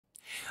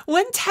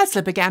When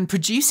Tesla began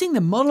producing the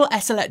Model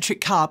S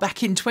electric car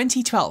back in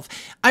 2012,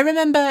 I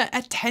remember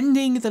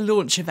attending the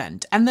launch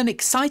event and then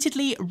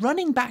excitedly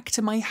running back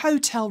to my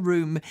hotel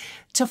room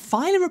to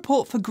file a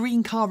report for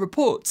Green Car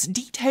Reports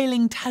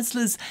detailing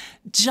Tesla's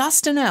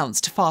just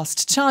announced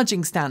fast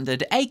charging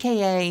standard,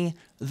 aka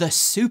the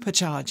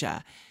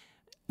Supercharger.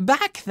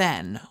 Back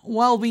then,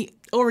 while we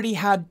already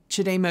had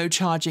CHAdeMO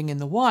charging in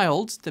the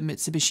wild, the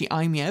Mitsubishi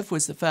i-MiEV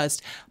was the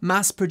first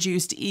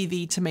mass-produced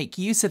EV to make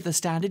use of the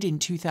standard in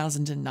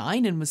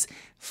 2009 and was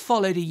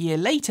followed a year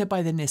later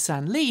by the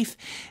Nissan Leaf,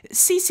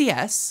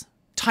 CCS,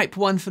 Type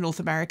 1 for North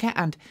America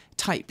and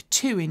Type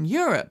 2 in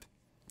Europe,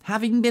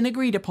 having been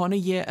agreed upon a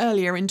year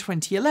earlier in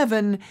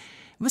 2011,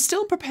 was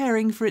still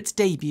preparing for its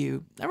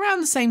debut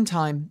around the same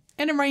time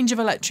in a range of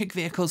electric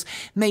vehicles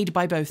made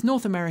by both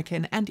North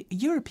American and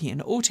European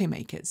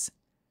automakers.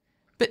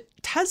 But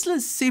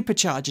Tesla's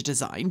Supercharger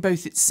design,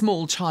 both its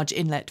small charge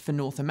inlet for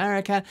North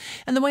America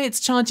and the way its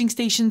charging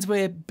stations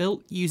were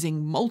built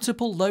using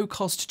multiple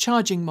low-cost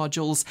charging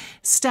modules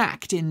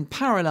stacked in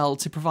parallel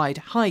to provide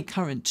high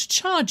current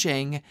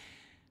charging,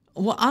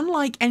 were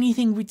unlike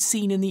anything we'd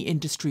seen in the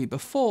industry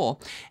before.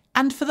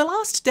 And for the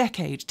last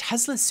decade,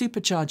 Tesla's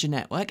Supercharger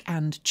network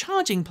and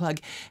charging plug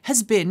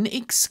has been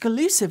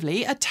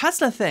exclusively a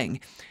Tesla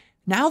thing.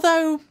 Now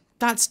though,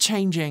 that's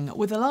changing,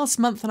 with the last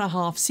month and a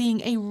half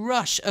seeing a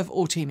rush of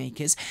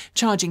automakers,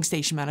 charging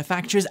station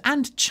manufacturers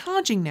and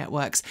charging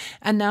networks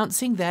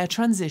announcing their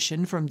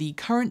transition from the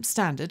current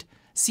standard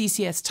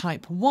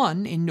CCS-type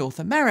 1 in North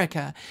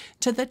America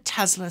to the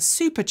Tesla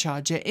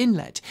Supercharger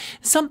inlet,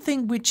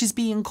 something which is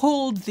being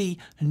called the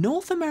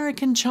North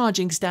American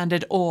Charging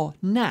Standard, or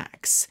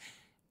NACS,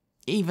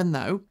 even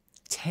though,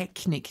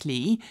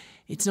 technically,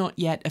 it's not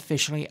yet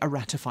officially a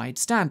ratified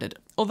standard,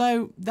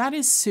 although that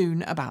is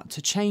soon about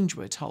to change,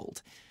 we're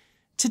told.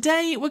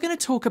 Today, we're going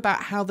to talk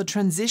about how the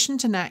transition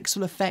to NACS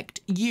will affect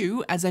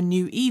you as a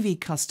new EV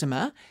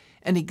customer,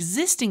 an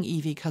existing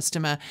EV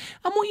customer,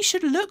 and what you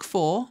should look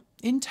for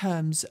in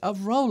terms of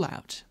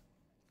rollout.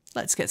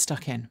 Let's get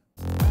stuck in.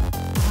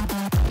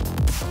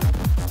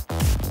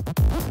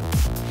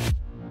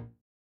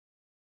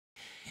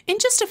 In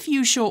just a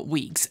few short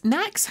weeks,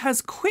 NACS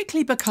has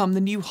quickly become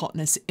the new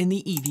hotness in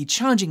the EV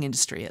charging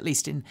industry, at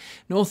least in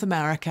North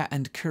America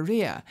and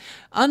Korea.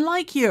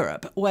 Unlike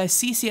Europe, where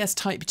CCS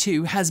Type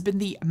 2 has been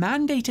the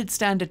mandated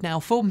standard now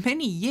for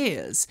many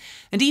years,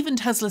 and even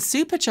Tesla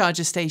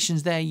Supercharger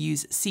stations there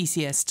use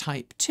CCS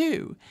Type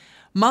 2.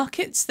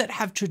 Markets that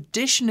have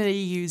traditionally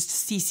used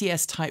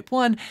CCS Type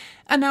 1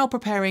 are now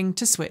preparing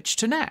to switch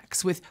to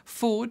NACS, with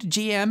Ford,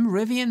 GM,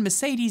 Rivian,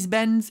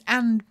 Mercedes-Benz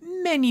and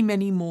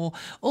many more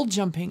all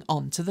jumping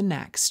onto the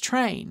NACS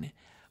train.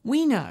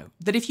 We know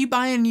that if you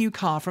buy a new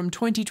car from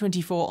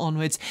 2024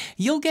 onwards,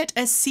 you'll get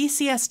a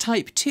CCS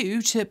Type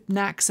 2 to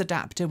NACS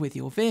adapter with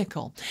your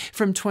vehicle.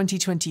 From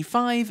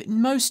 2025,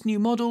 most new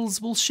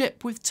models will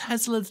ship with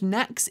Tesla's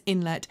NACS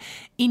inlet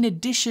in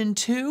addition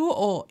to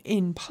or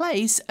in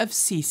place of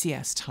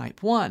CCS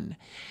Type 1.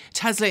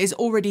 Tesla is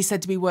already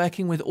said to be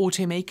working with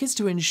automakers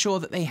to ensure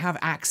that they have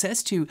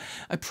access to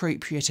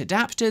appropriate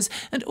adapters,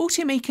 and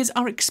automakers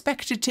are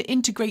expected to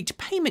integrate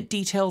payment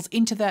details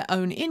into their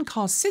own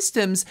in-car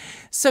systems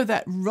so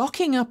that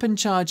rocking up and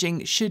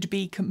charging should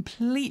be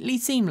completely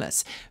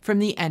seamless from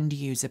the end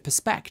user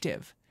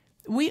perspective.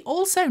 We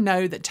also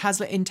know that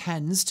Tesla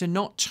intends to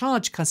not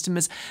charge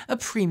customers a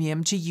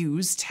premium to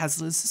use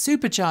Tesla's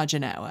Supercharger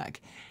network.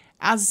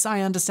 As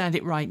I understand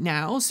it right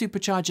now,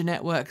 Supercharger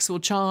networks will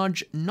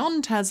charge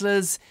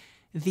non-Teslas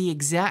the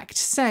exact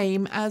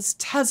same as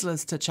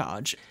Teslas to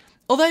charge.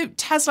 Although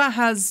Tesla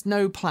has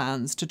no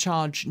plans to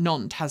charge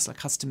non-Tesla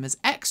customers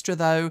extra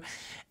though,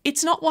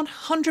 it's not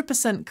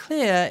 100%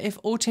 clear if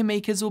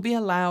automakers will be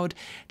allowed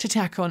to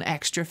tack on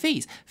extra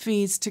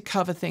fees to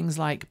cover things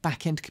like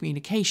back-end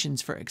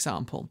communications, for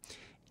example.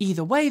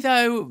 Either way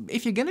though,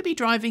 if you're going to be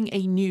driving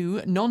a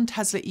new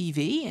non-Tesla EV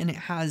and it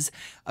has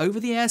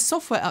over-the-air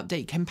software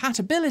update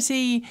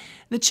compatibility,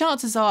 the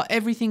chances are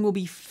everything will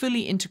be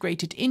fully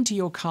integrated into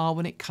your car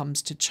when it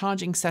comes to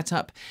charging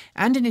setup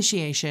and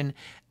initiation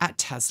at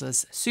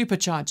Tesla's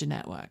Supercharger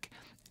network.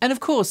 And of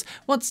course,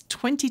 once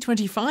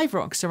 2025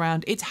 rocks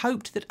around, it's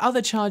hoped that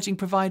other charging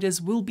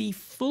providers will be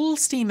full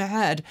steam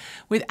ahead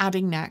with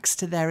adding NACS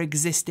to their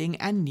existing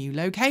and new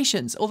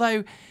locations,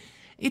 although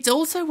it's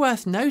also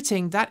worth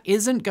noting that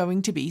isn't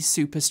going to be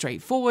super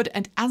straightforward,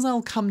 and as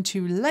I'll come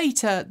to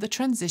later, the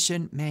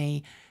transition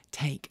may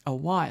take a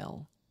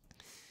while.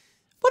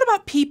 What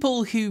about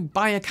people who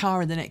buy a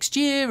car in the next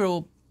year,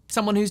 or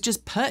someone who's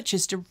just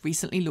purchased a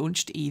recently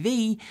launched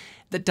EV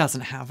that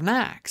doesn't have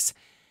NACS?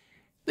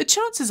 The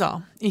chances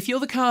are, if you're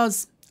the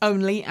car's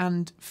only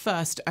and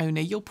first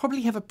owner, you'll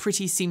probably have a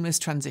pretty seamless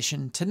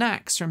transition to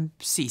NACS from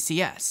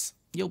CCS.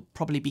 You'll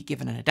probably be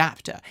given an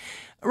adapter.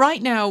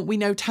 Right now, we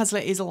know Tesla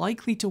is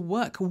likely to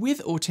work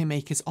with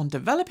automakers on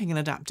developing an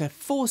adapter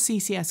for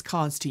CCS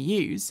cars to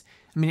use.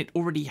 I mean, it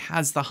already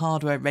has the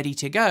hardware ready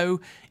to go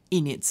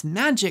in its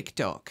Magic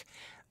Dock.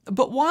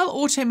 But while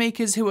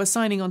automakers who are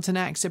signing on to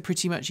NACS are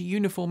pretty much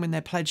uniform in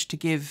their pledge to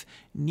give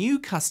new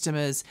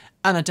customers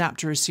an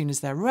adapter as soon as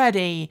they're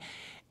ready,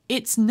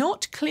 it's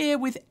not clear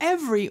with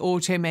every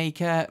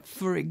automaker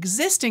for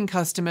existing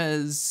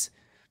customers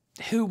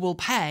who will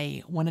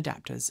pay when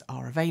adapters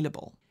are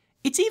available.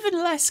 It's even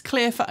less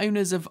clear for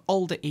owners of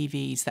older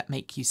EVs that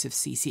make use of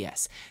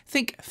CCS.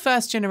 Think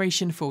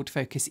first-generation Ford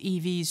Focus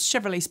EVs,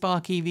 Chevrolet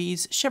Spark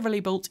EVs,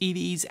 Chevrolet Bolt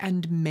EVs,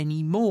 and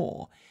many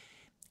more.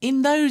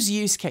 In those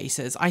use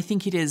cases, I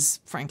think it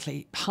is,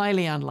 frankly,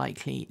 highly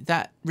unlikely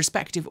that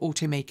respective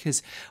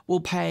automakers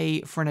will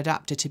pay for an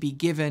adapter to be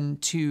given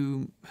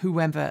to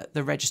whoever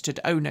the registered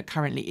owner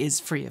currently is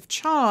free of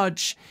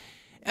charge.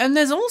 And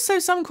there's also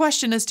some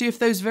question as to if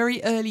those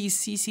very early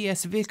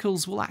CCS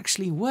vehicles will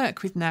actually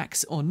work with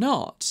NACS or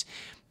not,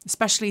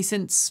 especially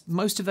since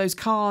most of those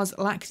cars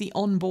lack the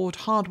onboard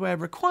hardware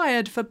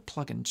required for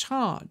plug and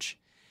charge.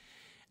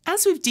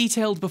 As we've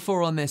detailed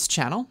before on this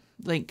channel,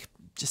 link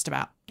just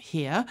about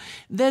here,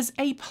 there's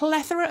a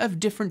plethora of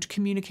different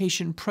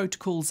communication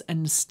protocols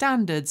and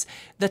standards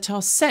that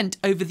are sent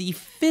over the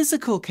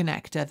physical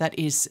connector that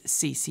is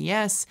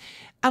CCS,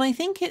 and I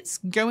think it's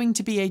going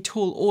to be a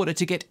tall order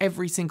to get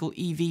every single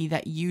EV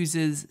that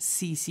uses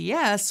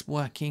CCS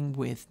working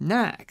with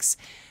NACS.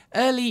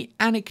 Early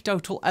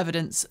anecdotal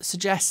evidence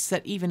suggests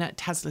that even at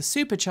Tesla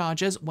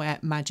Superchargers, where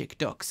magic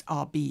ducts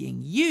are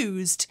being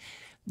used,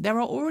 there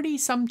are already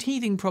some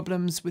teething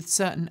problems with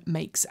certain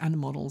makes and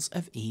models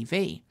of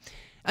EV.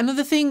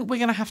 Another thing we're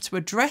going to have to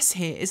address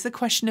here is the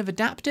question of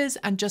adapters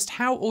and just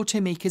how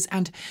automakers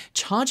and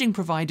charging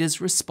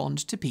providers respond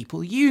to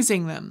people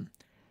using them.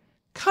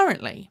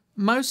 Currently,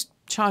 most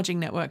charging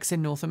networks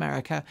in North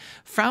America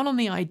frown on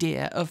the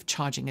idea of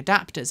charging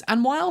adapters,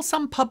 and while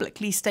some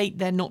publicly state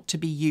they're not to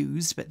be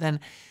used, but then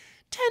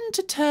tend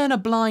to turn a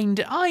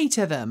blind eye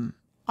to them,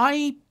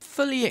 I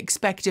fully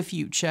expect a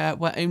future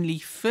where only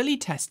fully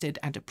tested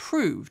and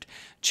approved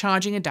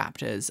charging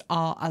adapters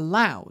are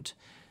allowed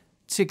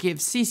to give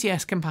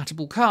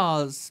CCS-compatible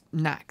cars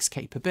NACS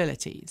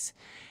capabilities.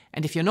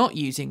 And if you're not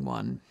using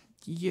one,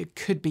 you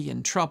could be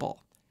in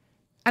trouble.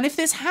 And if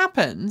this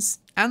happens,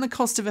 and the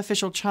cost of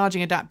official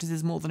charging adapters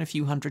is more than a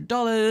few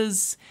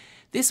 $100s,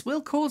 this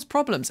will cause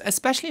problems,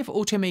 especially if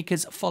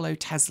automakers follow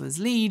Tesla's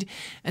lead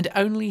and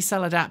only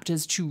sell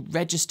adapters to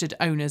registered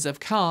owners of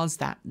cars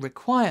that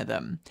require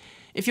them.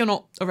 If you're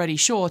not already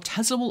sure,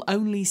 Tesla will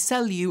only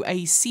sell you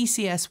a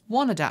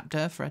CCS1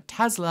 adapter for a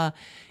Tesla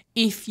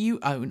if you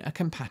own a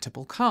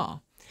compatible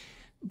car.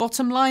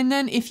 Bottom line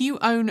then, if you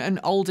own an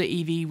older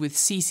EV with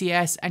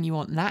CCS and you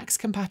want NACS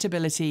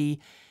compatibility,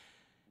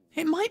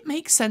 it might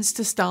make sense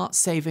to start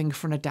saving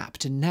for an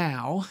adapter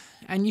now,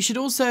 and you should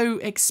also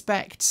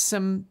expect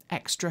some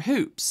extra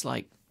hoops,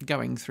 like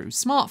going through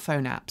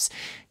smartphone apps,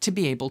 to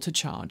be able to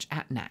charge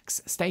at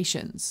NACS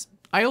stations.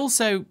 I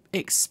also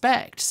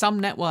expect some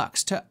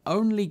networks to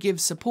only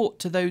give support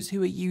to those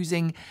who are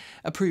using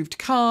approved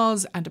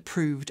cars and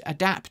approved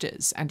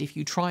adapters, and if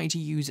you try to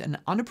use an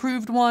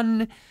unapproved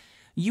one,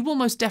 you will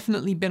most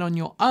definitely be on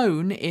your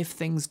own if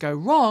things go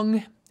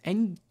wrong,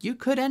 and you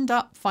could end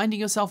up finding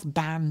yourself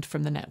banned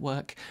from the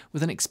network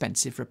with an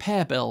expensive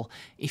repair bill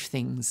if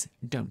things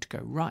don't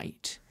go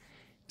right.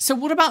 So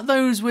what about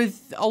those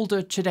with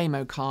older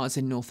CHAdeMO cars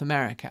in North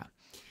America?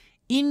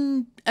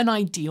 In an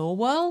ideal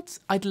world,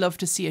 I'd love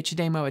to see a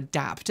CHAdeMO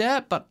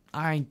adapter, but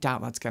I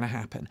doubt that's going to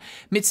happen.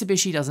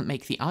 Mitsubishi doesn't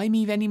make the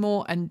iMeave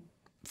anymore, and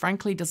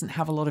frankly doesn't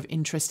have a lot of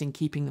interest in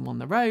keeping them on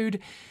the road,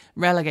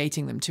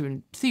 relegating them to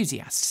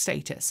enthusiast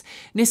status.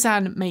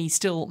 Nissan may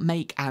still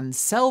make and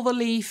sell the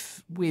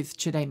Leaf with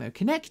CHAdeMO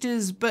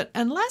connectors, but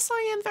unless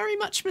I am very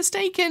much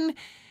mistaken,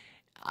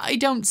 I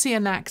don't see a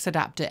NACS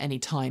adapter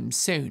anytime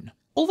soon.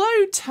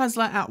 Although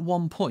Tesla at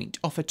one point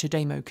offered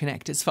CHAdeMO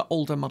connectors for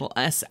older Model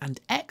S and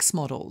X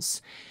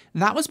models,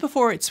 that was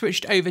before it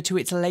switched over to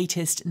its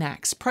latest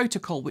NACS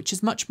protocol, which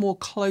is much more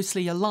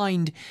closely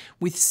aligned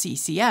with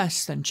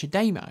CCS than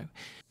CHAdeMO.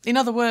 In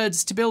other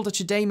words, to build a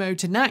CHAdeMO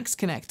to NACS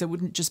connector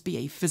wouldn't just be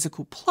a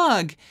physical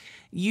plug,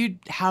 you'd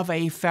have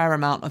a fair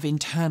amount of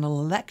internal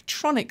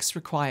electronics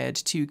required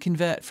to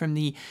convert from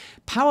the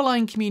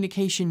powerline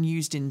communication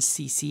used in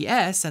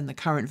CCS and the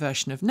current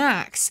version of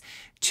NACS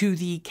to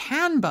the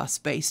CAN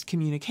bus-based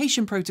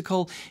communication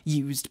protocol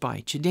used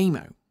by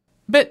CHAdeMO.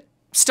 But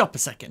stop a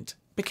second,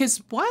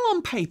 because while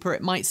on paper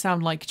it might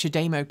sound like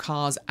CHAdeMO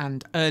cars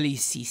and early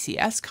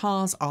CCS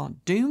cars are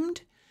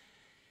doomed,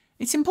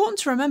 it's important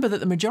to remember that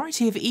the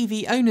majority of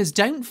EV owners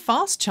don't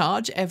fast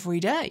charge every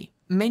day.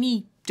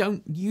 Many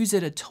don't use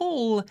it at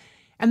all,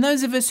 and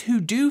those of us who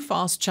do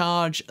fast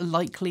charge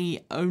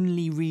likely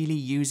only really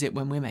use it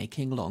when we're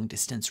making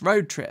long-distance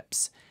road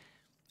trips.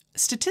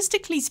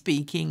 Statistically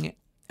speaking,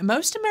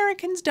 most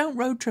Americans don't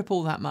road trip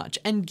all that much,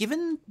 and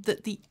given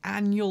that the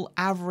annual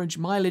average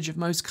mileage of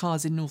most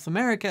cars in North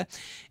America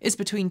is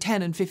between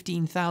 10 and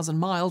 15,000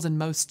 miles in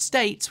most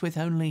states, with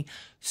only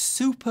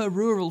super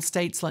rural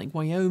states like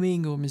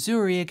Wyoming or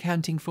Missouri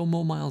accounting for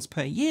more miles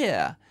per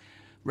year,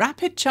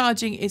 rapid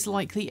charging is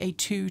likely a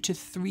 2 to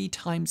 3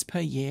 times per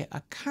year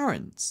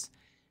occurrence.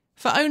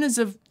 For owners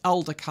of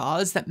older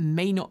cars that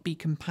may not be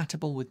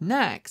compatible with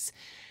NACS,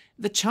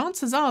 the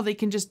chances are they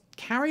can just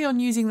carry on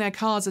using their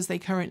cars as they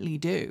currently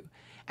do,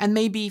 and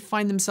maybe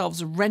find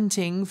themselves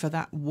renting for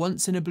that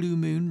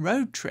once-in-a-blue-moon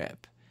road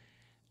trip.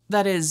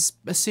 That is,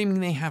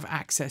 assuming they have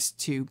access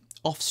to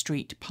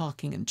off-street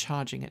parking and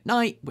charging at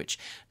night, which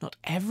not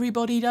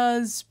everybody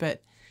does,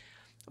 but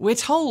we're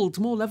told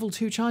more level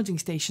 2 charging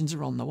stations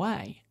are on the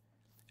way.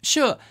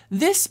 Sure,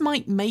 this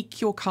might make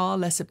your car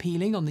less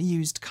appealing on the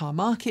used car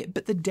market,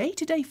 but the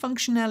day-to-day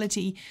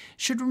functionality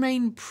should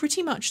remain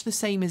pretty much the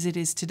same as it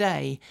is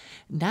today,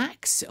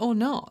 NACS or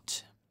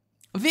not.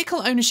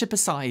 Vehicle ownership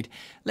aside,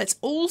 let's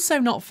also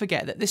not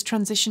forget that this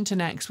transition to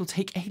NACS will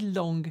take a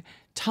long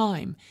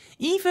time.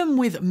 Even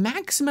with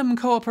maximum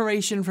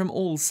cooperation from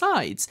all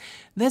sides,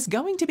 there's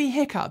going to be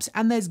hiccups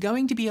and there's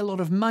going to be a lot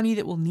of money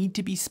that will need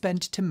to be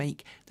spent to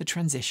make the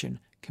transition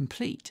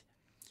complete.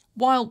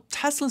 While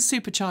Tesla's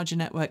supercharger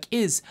network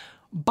is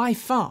by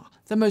far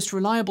the most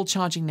reliable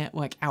charging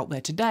network out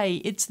there today,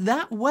 it's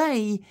that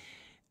way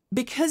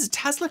because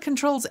Tesla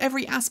controls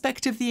every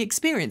aspect of the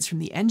experience, from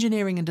the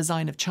engineering and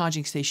design of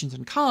charging stations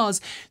and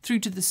cars through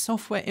to the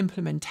software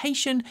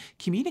implementation,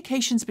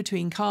 communications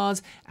between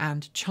cars,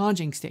 and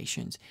charging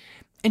stations.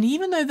 And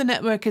even though the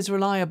network is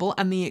reliable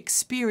and the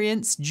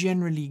experience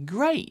generally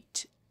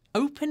great,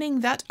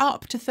 opening that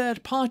up to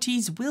third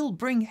parties will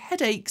bring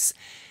headaches,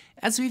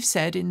 as we've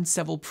said in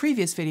several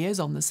previous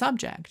videos on the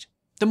subject.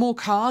 The more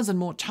cars and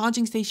more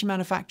charging station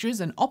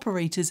manufacturers and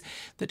operators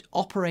that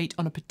operate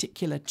on a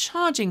particular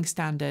charging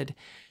standard,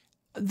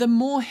 the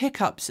more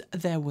hiccups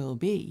there will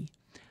be.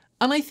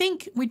 And I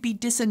think we'd be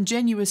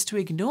disingenuous to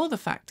ignore the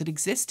fact that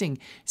existing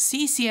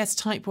CCS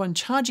Type 1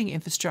 charging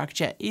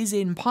infrastructure is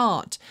in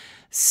part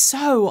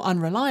so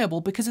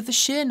unreliable because of the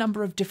sheer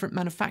number of different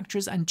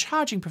manufacturers and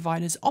charging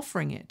providers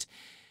offering it.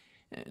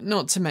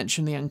 Not to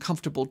mention the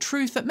uncomfortable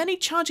truth that many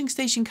charging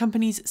station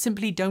companies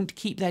simply don't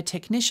keep their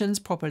technicians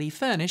properly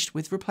furnished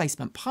with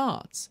replacement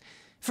parts.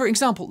 For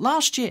example,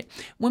 last year,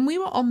 when we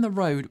were on the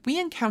road, we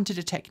encountered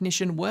a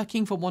technician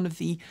working for one of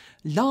the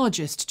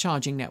largest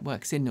charging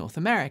networks in North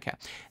America.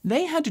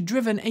 They had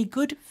driven a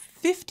good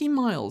 50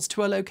 miles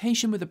to a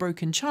location with a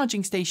broken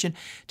charging station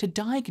to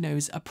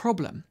diagnose a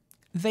problem.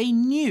 They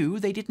knew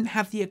they didn't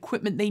have the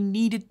equipment they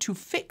needed to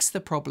fix the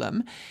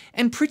problem,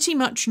 and pretty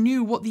much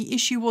knew what the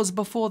issue was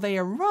before they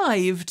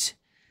arrived.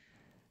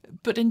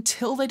 But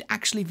until they'd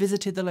actually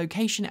visited the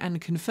location and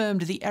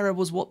confirmed the error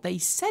was what they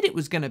said it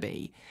was going to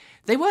be,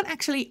 they weren't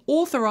actually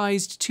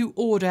authorized to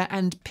order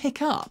and pick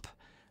up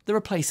the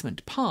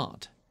replacement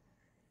part.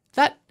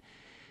 That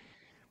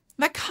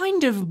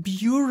kind of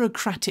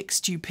bureaucratic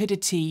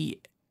stupidity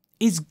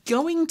is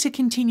going to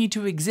continue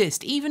to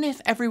exist even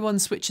if everyone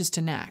switches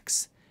to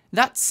NACS.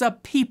 That's a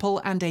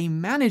people and a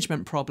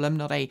management problem,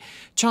 not a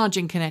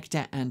charging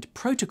connector and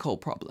protocol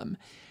problem.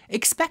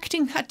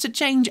 Expecting that to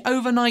change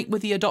overnight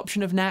with the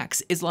adoption of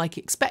NACS is like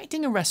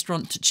expecting a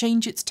restaurant to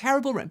change its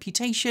terrible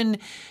reputation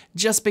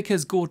just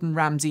because Gordon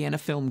Ramsay and a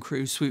film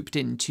crew swooped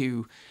in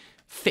to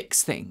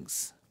fix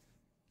things.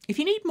 If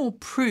you need more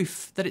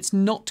proof that it's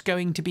not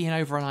going to be an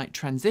overnight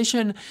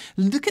transition,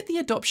 look at the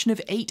adoption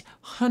of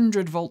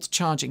 800-volt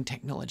charging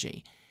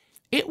technology.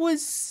 It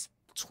was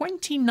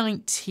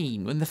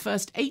 2019 when the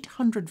first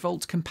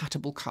 800-volt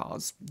compatible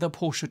cars, the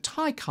Porsche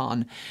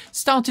Taycan,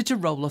 started to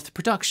roll off the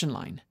production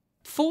line.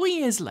 4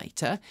 years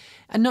later,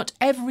 and not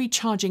every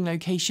charging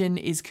location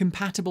is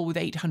compatible with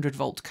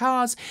 800-volt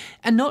cars,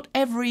 and not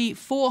every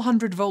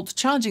 400-volt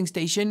charging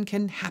station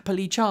can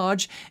happily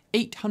charge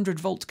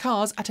 800-volt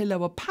cars at a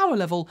lower power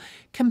level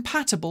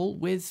compatible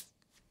with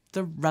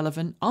the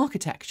relevant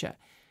architecture.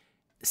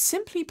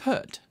 Simply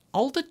put,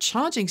 older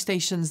charging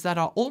stations that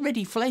are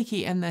already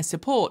flaky in their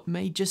support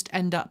may just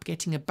end up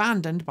getting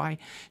abandoned by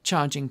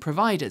charging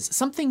providers,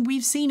 something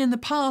we've seen in the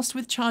past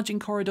with charging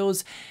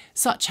corridors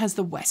such as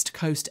the West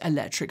Coast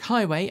Electric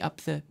Highway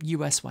up the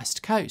US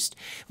West Coast.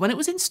 When it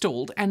was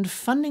installed and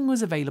funding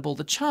was available,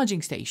 the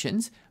charging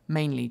stations,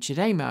 mainly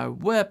CHAdeMO,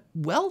 were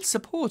well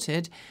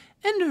supported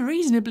and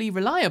reasonably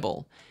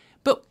reliable.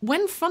 But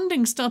when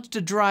funding started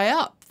to dry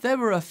up, there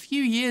were a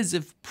few years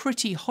of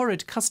pretty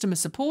horrid customer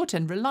support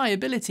and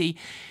reliability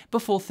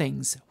before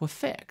things were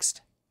fixed.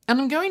 And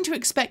I'm going to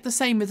expect the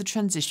same with the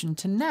transition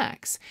to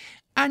NACS.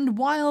 And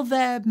while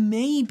there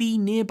may be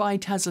nearby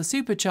Tesla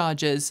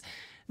Superchargers,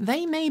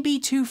 they may be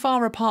too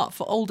far apart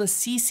for older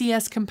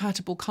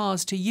CCS-compatible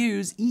cars to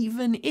use,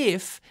 even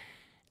if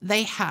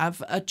they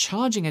have a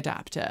charging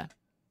adapter.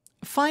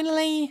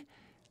 Finally,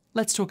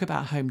 let's talk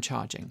about home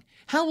charging.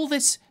 How will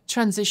this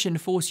transition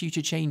force you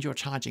to change your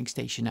charging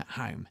station at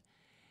home?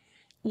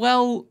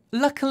 Well,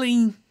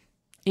 luckily,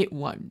 it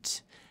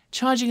won't.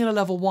 Charging at a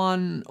level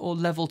 1 or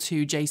level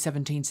 2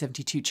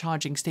 J1772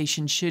 charging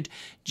station should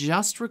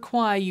just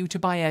require you to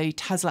buy a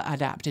Tesla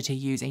adapter to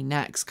use a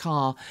NACS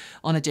car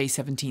on a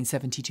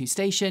J1772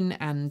 station,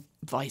 and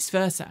vice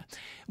versa.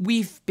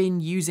 We've been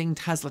using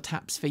Tesla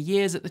taps for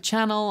years at the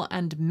channel,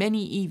 and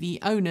many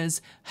EV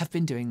owners have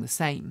been doing the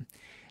same.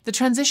 The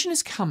transition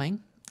is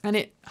coming, and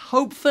it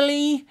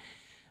hopefully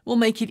will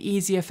make it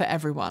easier for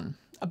everyone.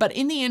 But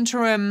in the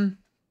interim,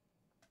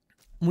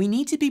 we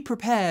need to be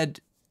prepared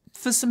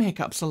for some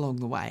hiccups along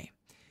the way.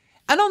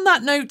 And on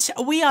that note,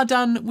 we are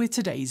done with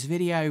today's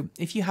video.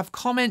 If you have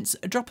comments,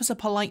 drop us a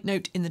polite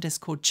note in the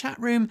Discord chat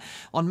room,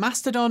 on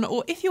Mastodon,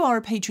 or if you are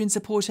a Patreon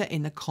supporter,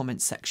 in the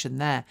comments section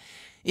there.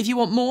 If you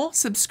want more,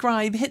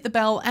 subscribe, hit the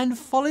bell, and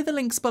follow the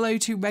links below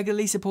to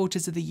regularly support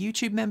us of the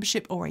YouTube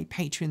membership or a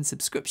Patreon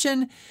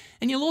subscription.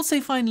 And you'll also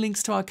find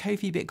links to our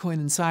Ko-fi, Bitcoin,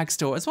 and Swag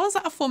store, as well as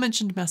that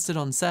aforementioned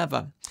Mastodon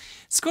server.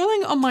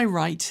 Scrolling on my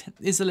right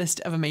is a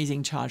list of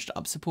amazing Charged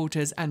Up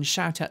supporters, and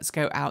shout-outs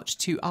go out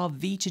to our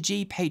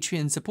V2G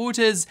Patreon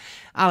supporters: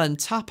 Alan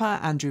Tapper,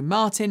 Andrew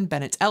Martin,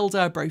 Bennett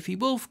Elder, Brophy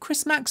Wolf,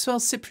 Chris Maxwell,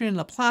 Cyprian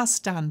Laplace,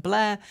 Dan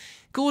Blair,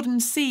 Gordon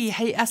C,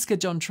 Hey Esker,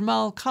 John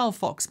Tramal, Carl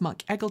Fox, Mark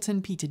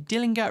Eggleton, Peter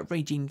Dillinger,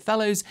 Regine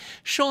Fellows,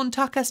 Sean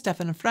Tucker,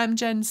 Stefan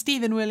Fremgen,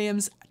 Stephen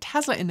Williams,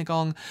 Tesla in the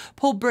Gong,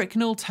 Paul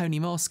Bricknell, Tony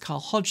Moss, Carl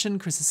Hodgson,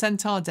 Chris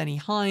Centaur, Denny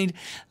Hyde,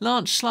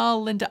 Lance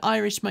Schlall, Linda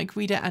Irish, Mike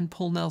Reeder, and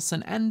Paul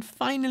Nelson. And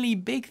finally,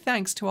 big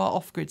thanks to our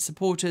off-grid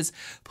supporters: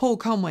 Paul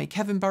Conway,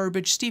 Kevin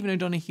Burrowbridge, Stephen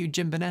O'Donoghue,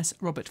 Jim Burness,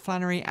 Robert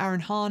Flannery, Aaron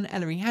Hahn,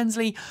 Ellery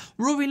Hensley,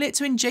 Rory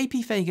Litwin,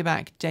 JP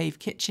Fagerback, Dave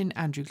Kitchen,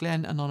 Andrew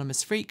Glenn,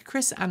 Anonymous Freak,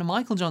 Chris Anna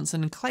Michael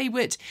Johnson, Clay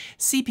Witt,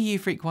 CPU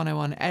Freak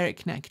 101,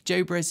 Eric Neck,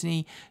 Joe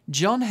Bresney,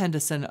 John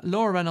Henderson,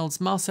 Laura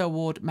Reynolds, Marcel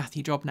Ward,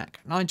 Matthew Drobnak,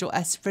 Nigel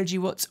S, Reggie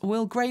Watts,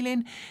 Will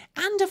Graylin,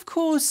 and of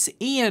course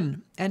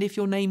Ian. And if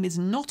your name is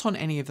not on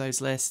any of those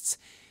lists,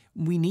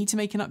 we need to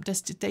make an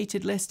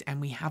updated list,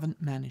 and we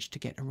haven't managed to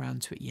get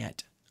around to it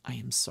yet. I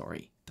am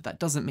sorry, but that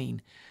doesn't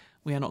mean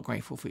we are not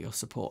grateful for your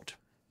support.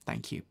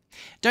 Thank you.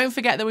 Don't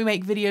forget that we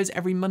make videos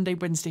every Monday,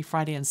 Wednesday,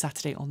 Friday, and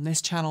Saturday on this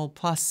channel.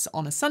 Plus,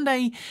 on a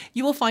Sunday,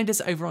 you will find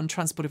us over on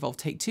Transport Evolved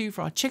Take 2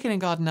 for our Chicken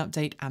and Garden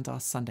update and our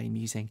Sunday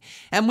musing.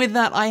 And with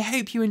that, I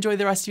hope you enjoy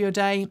the rest of your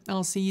day.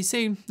 I'll see you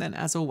soon. And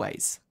as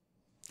always,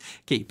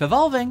 keep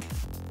evolving.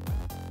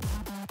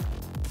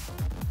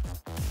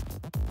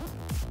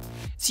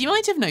 So you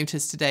might have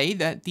noticed today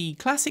that the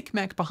classic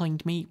mech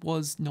behind me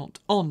was not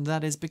on.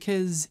 That is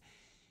because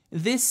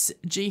this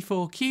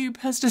G4 Cube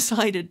has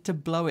decided to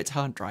blow its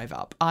hard drive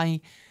up. I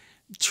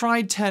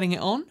tried turning it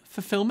on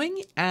for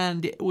filming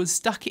and it was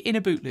stuck in a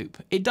boot loop.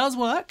 It does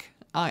work,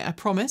 I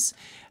promise,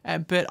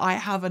 but I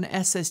have an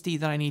SSD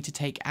that I need to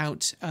take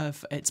out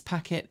of its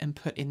packet and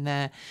put in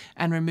there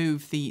and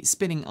remove the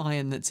spinning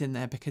iron that's in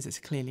there because it's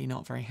clearly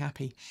not very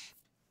happy.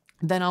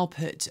 Then I'll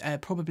put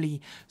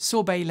probably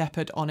Sorbet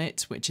Leopard on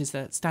it, which is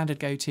the standard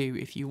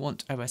go-to if you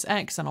want OS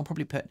X, and I'll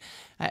probably put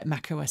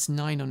Mac OS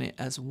 9 on it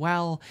as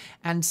well.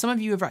 And some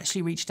of you have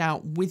actually reached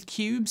out with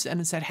cubes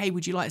and said, hey,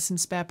 would you like some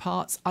spare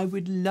parts? I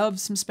would love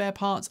some spare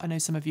parts. I know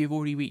some of you have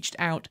already reached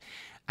out,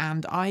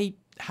 and I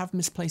have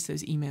misplaced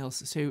those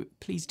emails, so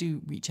please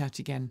do reach out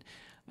again.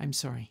 I'm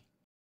sorry.